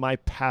because of my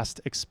past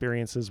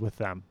experiences with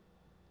them.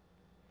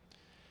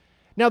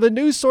 Now, the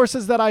news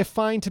sources that I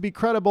find to be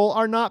credible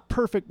are not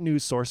perfect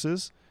news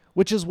sources,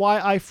 which is why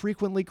I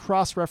frequently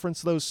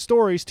cross-reference those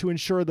stories to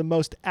ensure the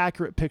most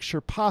accurate picture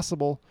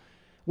possible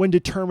when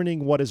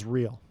determining what is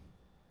real.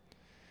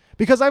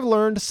 Because I've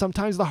learned,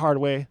 sometimes the hard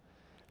way,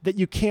 that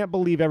you can't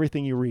believe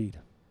everything you read.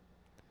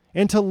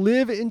 And to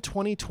live in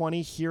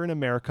 2020 here in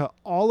America,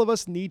 all of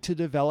us need to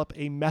develop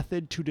a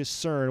method to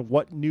discern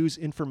what news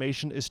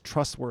information is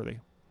trustworthy.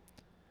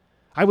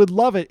 I would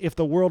love it if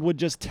the world would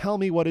just tell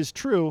me what is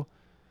true,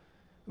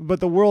 but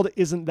the world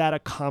isn't that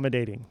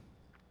accommodating.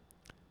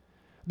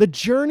 The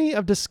journey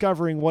of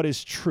discovering what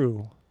is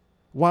true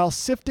while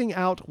sifting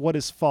out what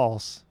is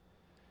false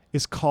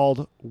is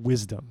called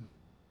wisdom.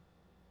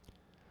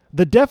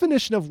 The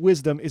definition of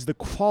wisdom is the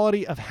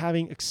quality of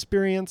having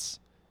experience,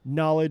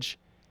 knowledge,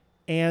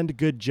 and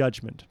good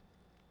judgment.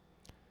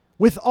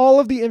 With all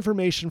of the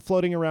information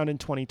floating around in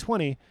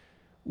 2020,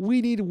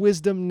 we need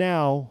wisdom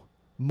now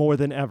more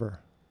than ever.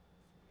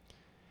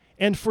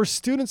 And for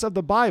students of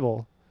the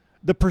Bible,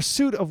 the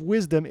pursuit of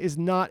wisdom is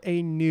not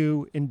a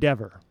new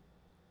endeavor.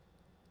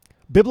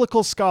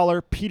 Biblical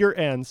scholar Peter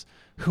Enns,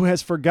 who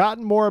has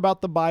forgotten more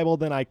about the Bible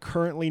than I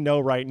currently know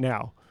right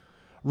now,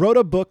 wrote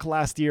a book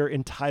last year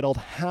entitled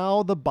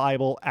How the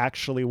Bible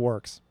Actually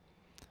Works.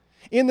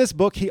 In this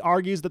book, he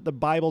argues that the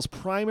Bible's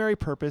primary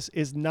purpose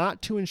is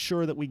not to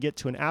ensure that we get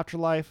to an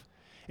afterlife.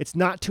 It's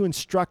not to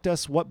instruct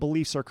us what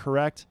beliefs are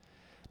correct.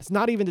 It's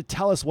not even to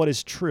tell us what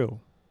is true.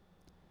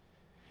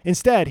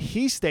 Instead,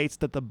 he states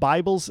that the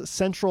Bible's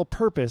central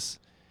purpose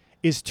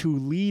is to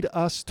lead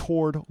us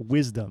toward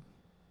wisdom.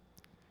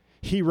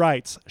 He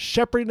writes,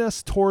 "Shepherding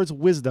us towards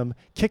wisdom,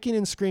 kicking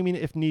and screaming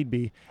if need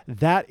be,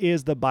 that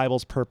is the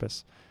Bible's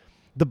purpose.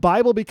 The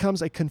Bible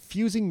becomes a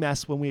confusing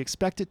mess when we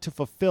expect it to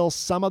fulfill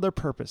some other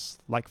purpose,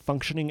 like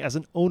functioning as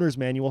an owner's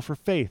manual for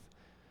faith.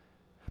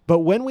 But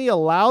when we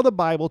allow the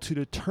Bible to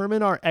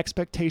determine our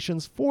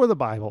expectations for the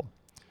Bible,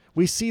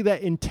 we see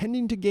that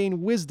intending to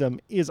gain wisdom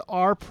is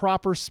our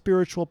proper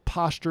spiritual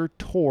posture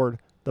toward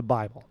the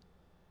Bible."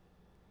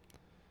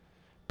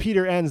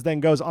 Peter Enns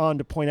then goes on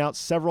to point out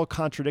several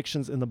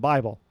contradictions in the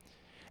Bible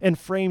and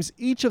frames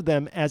each of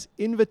them as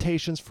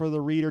invitations for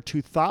the reader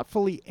to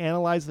thoughtfully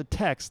analyze the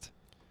text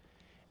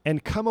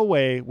and come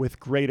away with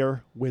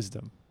greater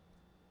wisdom.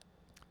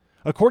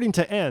 According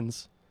to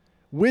Enns,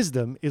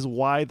 wisdom is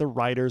why the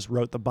writers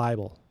wrote the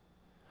Bible.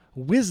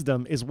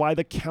 Wisdom is why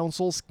the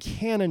councils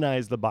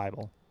canonized the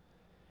Bible.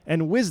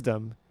 And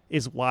wisdom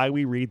is why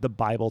we read the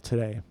Bible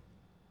today.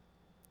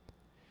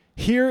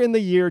 Here in the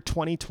year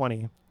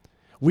 2020,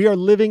 we are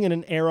living in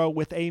an era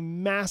with a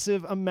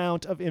massive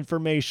amount of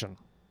information.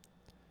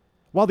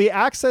 While the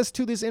access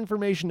to this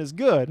information is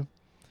good,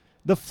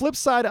 the flip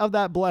side of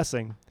that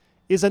blessing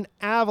is an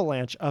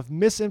avalanche of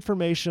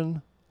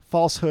misinformation,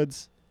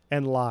 falsehoods,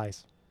 and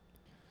lies.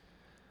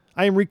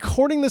 I am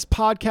recording this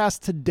podcast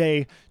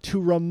today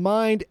to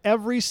remind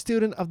every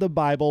student of the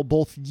Bible,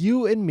 both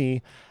you and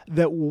me,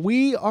 that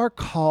we are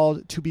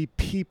called to be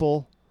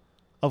people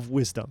of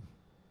wisdom.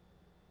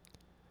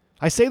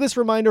 I say this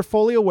reminder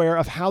fully aware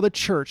of how the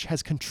church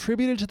has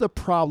contributed to the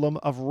problem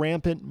of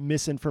rampant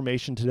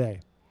misinformation today.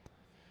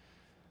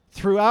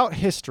 Throughout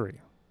history,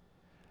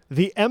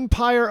 The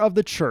empire of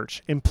the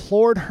church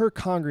implored her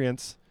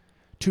congregants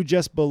to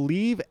just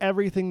believe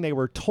everything they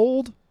were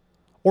told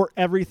or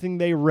everything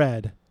they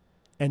read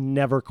and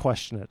never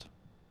question it.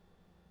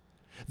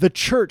 The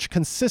church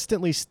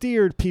consistently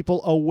steered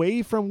people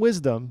away from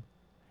wisdom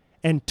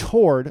and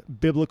toward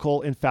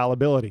biblical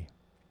infallibility.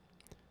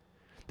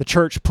 The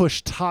church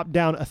pushed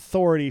top-down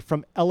authority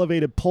from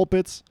elevated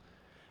pulpits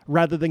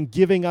rather than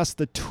giving us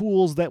the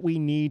tools that we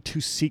need to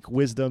seek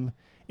wisdom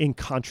in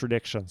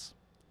contradictions.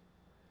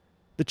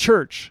 The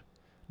church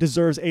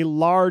deserves a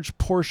large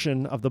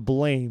portion of the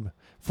blame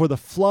for the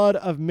flood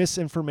of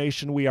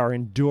misinformation we are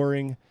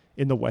enduring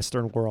in the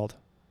Western world.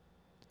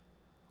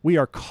 We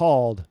are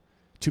called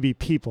to be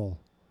people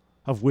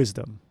of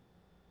wisdom.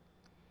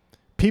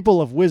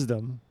 People of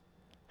wisdom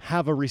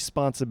have a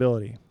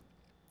responsibility.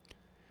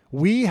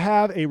 We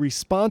have a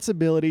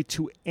responsibility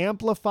to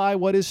amplify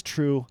what is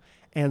true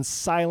and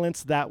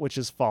silence that which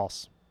is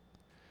false.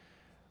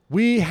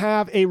 We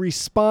have a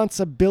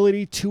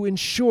responsibility to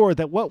ensure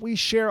that what we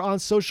share on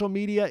social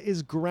media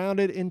is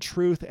grounded in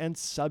truth and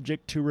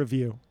subject to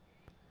review.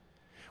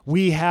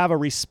 We have a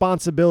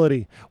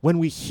responsibility when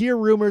we hear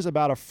rumors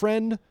about a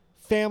friend,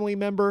 family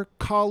member,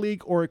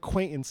 colleague, or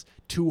acquaintance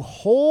to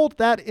hold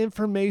that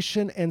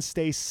information and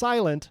stay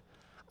silent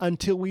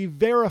until we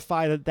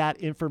verify that that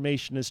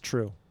information is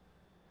true.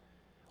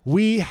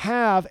 We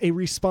have a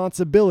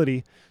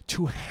responsibility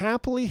to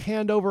happily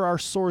hand over our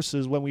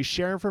sources when we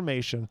share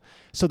information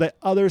so that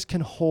others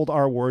can hold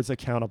our words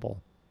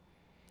accountable.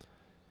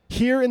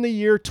 Here in the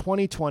year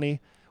 2020,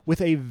 with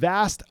a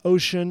vast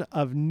ocean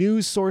of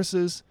news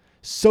sources,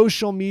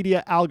 social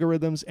media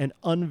algorithms, and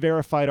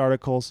unverified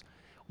articles,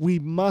 we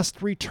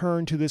must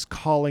return to this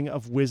calling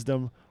of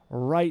wisdom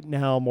right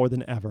now more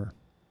than ever.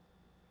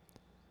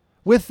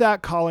 With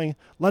that calling,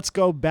 let's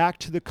go back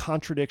to the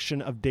contradiction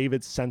of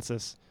David's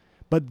census,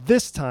 but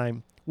this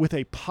time with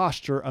a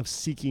posture of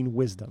seeking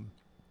wisdom.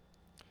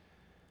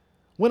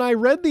 When I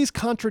read these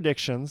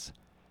contradictions,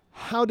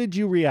 how did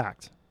you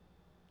react?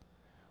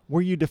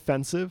 Were you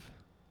defensive?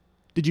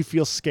 Did you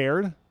feel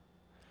scared?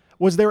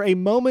 Was there a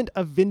moment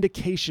of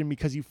vindication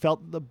because you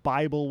felt that the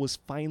Bible was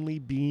finally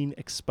being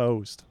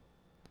exposed?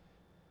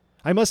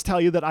 I must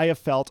tell you that I have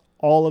felt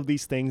all of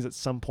these things at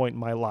some point in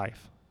my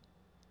life.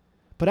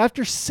 But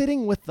after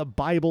sitting with the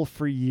Bible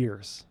for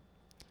years,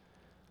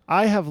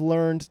 I have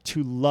learned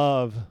to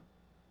love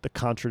the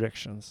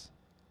contradictions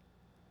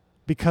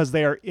because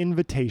they are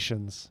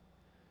invitations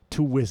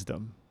to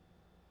wisdom.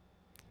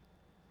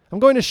 I'm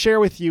going to share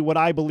with you what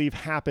I believe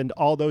happened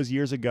all those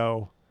years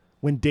ago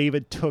when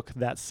David took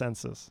that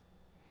census.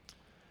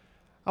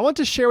 I want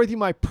to share with you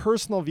my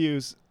personal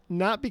views,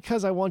 not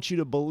because I want you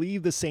to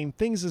believe the same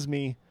things as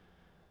me,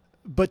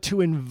 but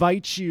to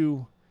invite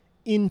you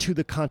into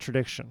the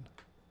contradiction.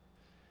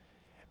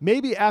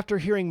 Maybe after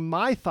hearing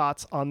my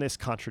thoughts on this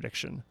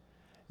contradiction,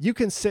 you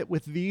can sit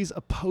with these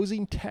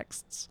opposing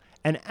texts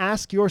and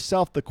ask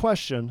yourself the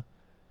question,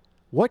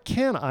 what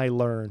can I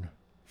learn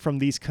from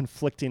these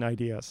conflicting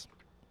ideas?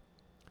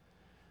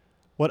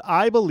 What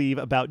I believe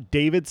about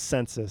David's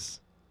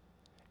census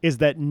is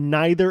that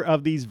neither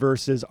of these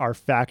verses are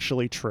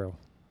factually true.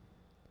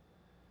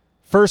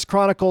 1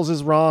 Chronicles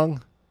is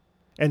wrong,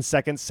 and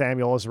 2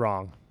 Samuel is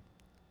wrong.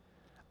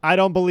 I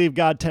don't believe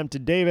God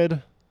tempted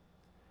David,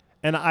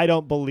 and I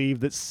don't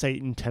believe that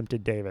Satan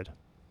tempted David.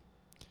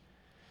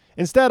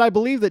 Instead, I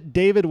believe that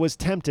David was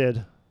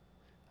tempted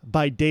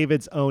by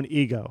David's own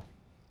ego.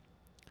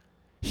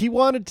 He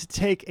wanted to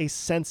take a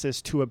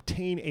census to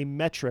obtain a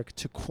metric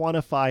to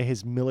quantify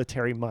his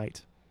military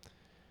might.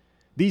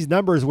 These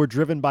numbers were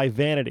driven by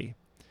vanity,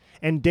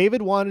 and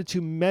David wanted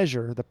to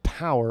measure the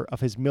power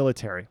of his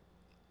military.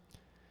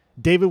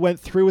 David went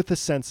through with the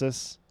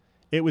census.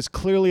 It was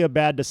clearly a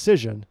bad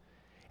decision,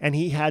 and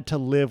he had to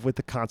live with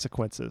the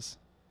consequences.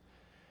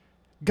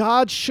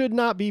 God should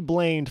not be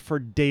blamed for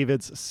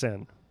David's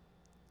sin.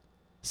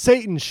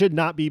 Satan should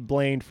not be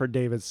blamed for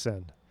David's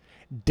sin.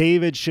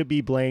 David should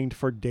be blamed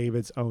for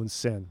David's own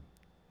sin.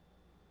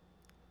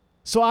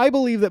 So I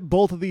believe that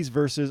both of these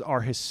verses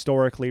are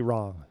historically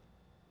wrong.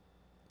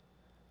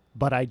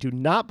 But I do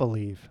not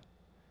believe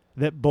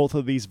that both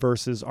of these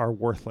verses are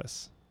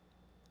worthless.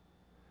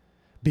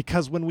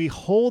 Because when we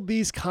hold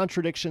these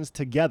contradictions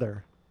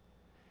together,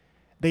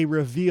 they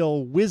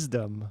reveal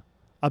wisdom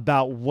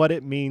about what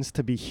it means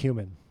to be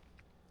human.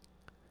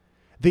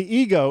 The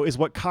ego is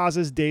what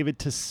causes David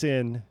to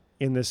sin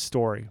in this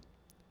story.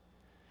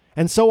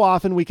 And so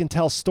often we can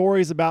tell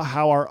stories about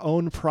how our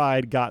own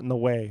pride got in the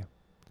way.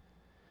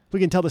 We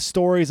can tell the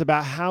stories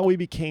about how we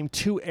became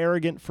too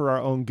arrogant for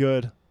our own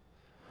good,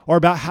 or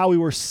about how we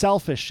were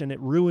selfish and it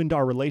ruined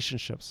our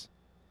relationships.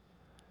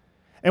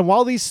 And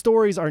while these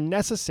stories are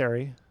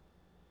necessary,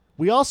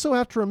 we also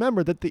have to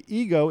remember that the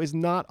ego is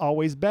not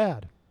always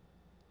bad.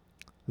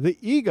 The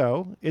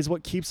ego is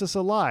what keeps us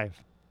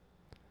alive.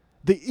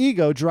 The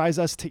ego drives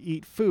us to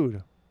eat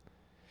food.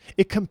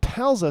 It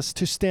compels us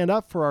to stand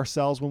up for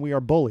ourselves when we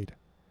are bullied.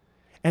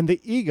 And the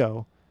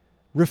ego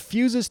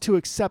refuses to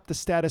accept the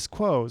status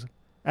quo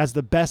as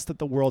the best that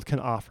the world can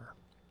offer.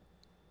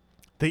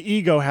 The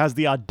ego has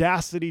the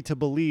audacity to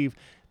believe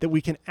that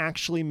we can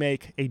actually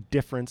make a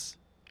difference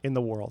in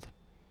the world.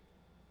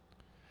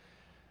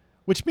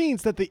 Which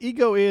means that the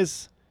ego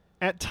is,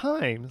 at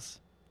times,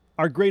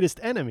 our greatest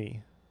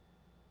enemy,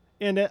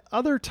 and at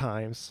other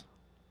times,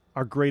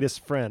 our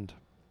greatest friend.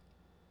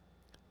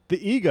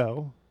 The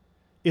ego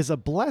is a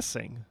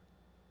blessing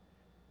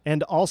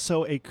and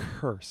also a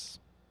curse.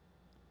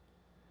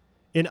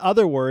 In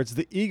other words,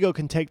 the ego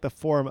can take the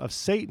form of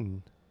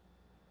Satan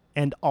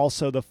and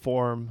also the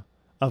form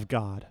of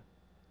God.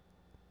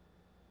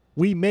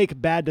 We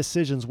make bad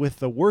decisions with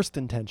the worst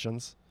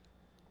intentions,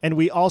 and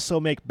we also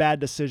make bad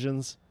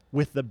decisions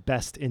with the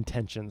best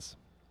intentions.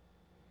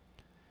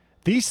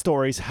 These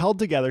stories held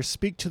together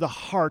speak to the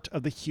heart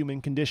of the human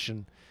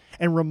condition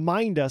and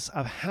remind us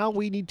of how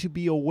we need to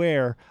be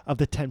aware of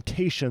the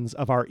temptations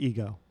of our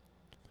ego.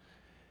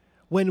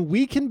 When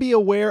we can be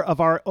aware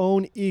of our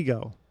own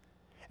ego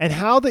and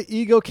how the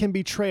ego can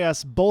betray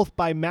us both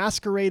by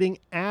masquerading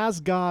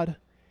as God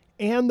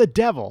and the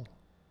devil,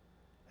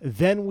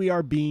 then we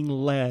are being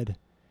led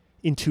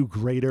into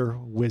greater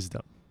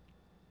wisdom.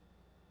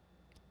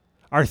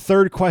 Our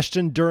third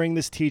question during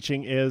this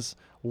teaching is,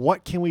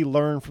 what can we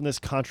learn from this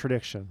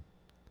contradiction?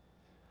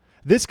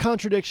 This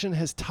contradiction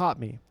has taught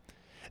me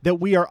that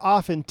we are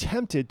often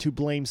tempted to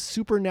blame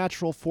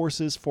supernatural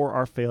forces for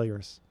our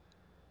failures,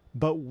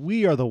 but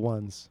we are the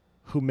ones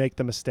who make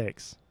the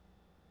mistakes.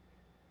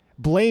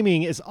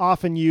 Blaming is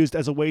often used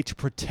as a way to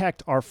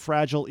protect our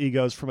fragile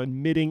egos from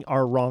admitting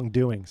our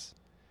wrongdoings.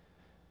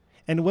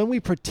 And when we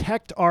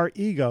protect our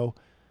ego,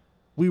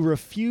 we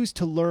refuse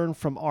to learn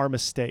from our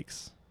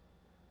mistakes,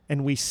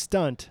 and we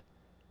stunt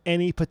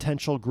any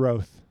potential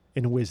growth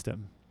in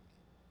wisdom.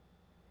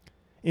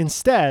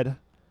 Instead,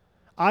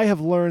 I have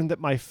learned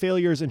that my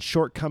failures and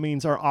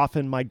shortcomings are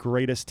often my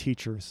greatest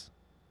teachers,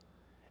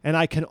 and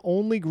I can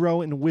only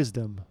grow in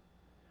wisdom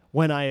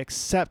when I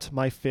accept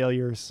my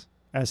failures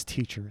as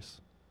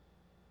teachers.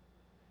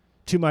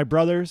 To my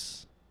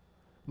brothers,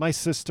 my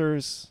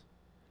sisters,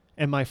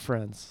 and my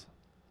friends,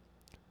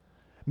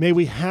 may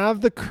we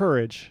have the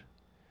courage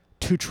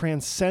to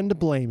transcend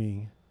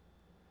blaming,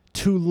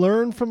 to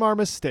learn from our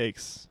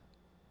mistakes,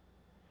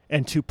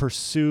 and to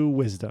pursue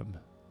wisdom.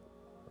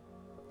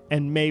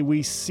 And may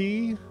we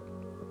see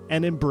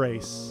and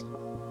embrace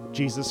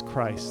Jesus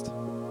Christ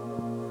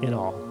in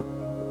all.